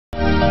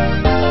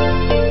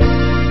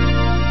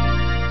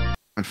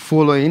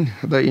Following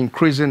the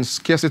increasing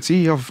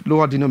scarcity of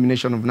lower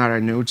denomination of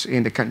Naira notes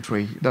in the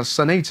country, the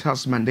Senate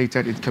has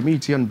mandated its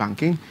Committee on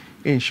Banking,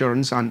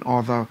 Insurance and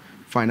other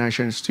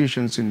financial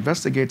institutions to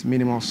investigate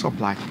minimal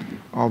supply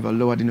of a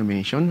lower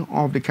denomination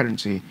of the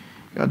currency.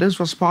 This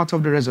was part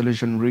of the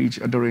resolution reached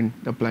during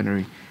the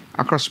plenary.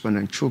 Our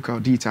correspondent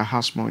Chuka Odita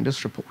has more in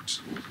this report.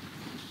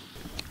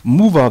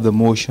 Mover of the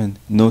motion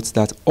notes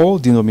that all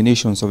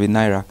denominations of the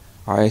Naira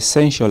are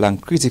essential and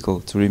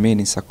critical to remain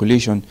in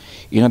circulation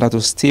in order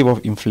to stave off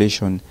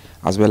inflation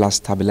as well as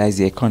stabilize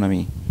the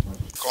economy.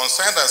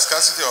 Concerned that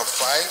scarcity of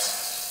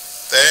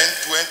 5, 10,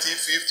 20,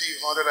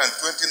 50, 100 and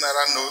 20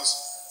 Naira notes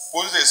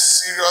poses a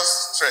severe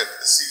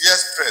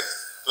threat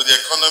to the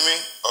economy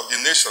of the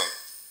nation,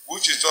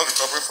 which is just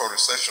recovering from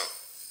recession,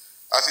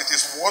 as it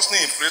is worsening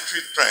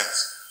inflationary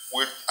trends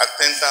with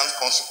attendant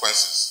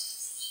consequences.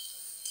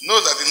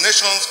 Note that the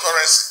nation's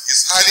currency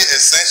is highly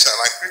essential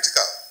and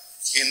critical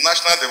in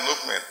national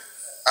development,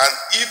 and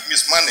if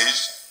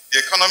mismanaged, the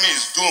economy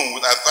is doomed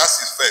with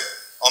adverse effect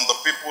on the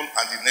people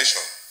and the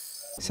nation.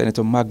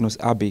 Senator Magnus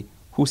Abe,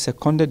 who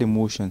seconded the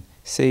motion,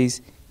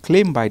 says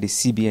claim by the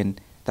CBN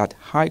that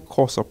high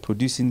cost of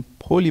producing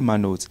polymer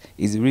notes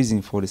is the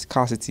reason for the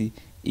scarcity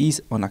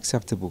is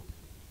unacceptable.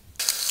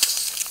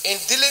 In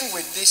dealing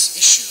with this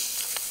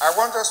issue, I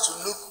want us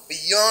to look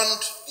beyond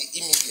the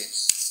immediate.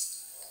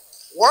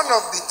 One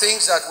of the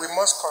things that we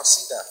must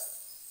consider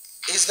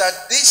is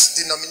that these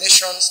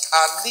denominations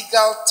are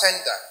legal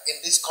tender in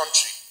this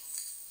country.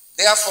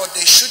 Therefore,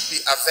 they should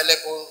be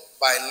available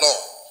by law.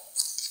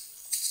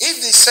 If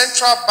the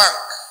central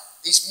bank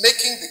is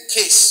making the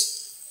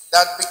case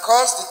that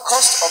because the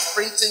cost of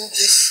printing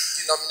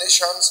these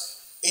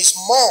denominations is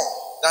more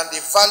than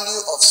the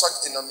value of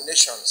such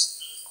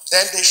denominations,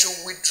 then they should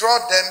withdraw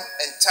them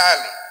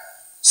entirely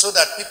so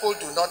that people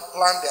do not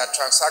plan their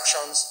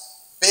transactions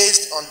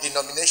based on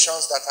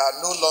denominations that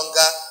are no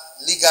longer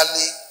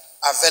legally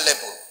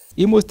available.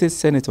 Imo State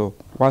Senator,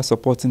 while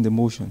supporting the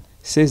motion,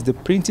 says the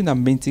printing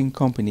and minting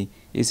company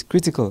is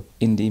critical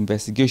in the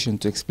investigation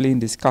to explain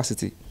the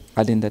scarcity,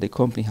 adding that the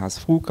company has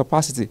full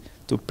capacity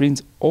to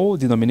print all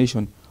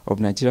denomination of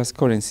Nigeria's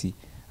currency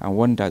and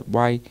wondered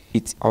why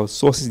it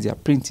outsources their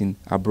printing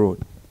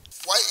abroad.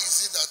 Why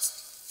is it that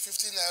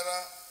 50 Naira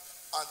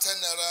and 10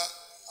 Naira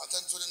and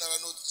 10, 20 Naira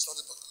note is not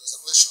in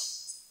circulation?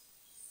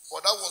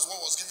 But that was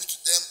what was given to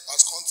them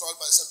as contract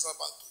by the central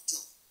bank to do.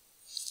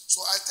 So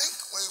I think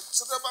when the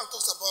central bank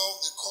talks about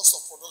the cost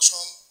of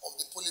production of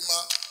the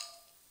polymer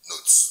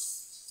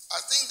notes, I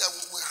think that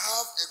we will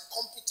have a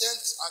competent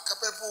and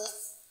capable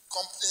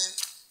company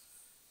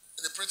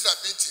in the printing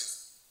and minting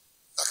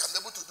that can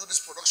be able to do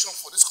this production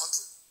for this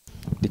country.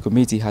 The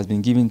committee has been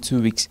given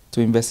 2 weeks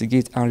to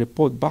investigate and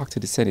report back to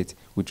the Senate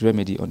with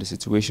remedy on the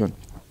situation.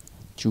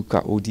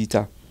 Chuka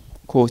Odita,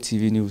 Core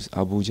TV News,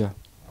 Abuja.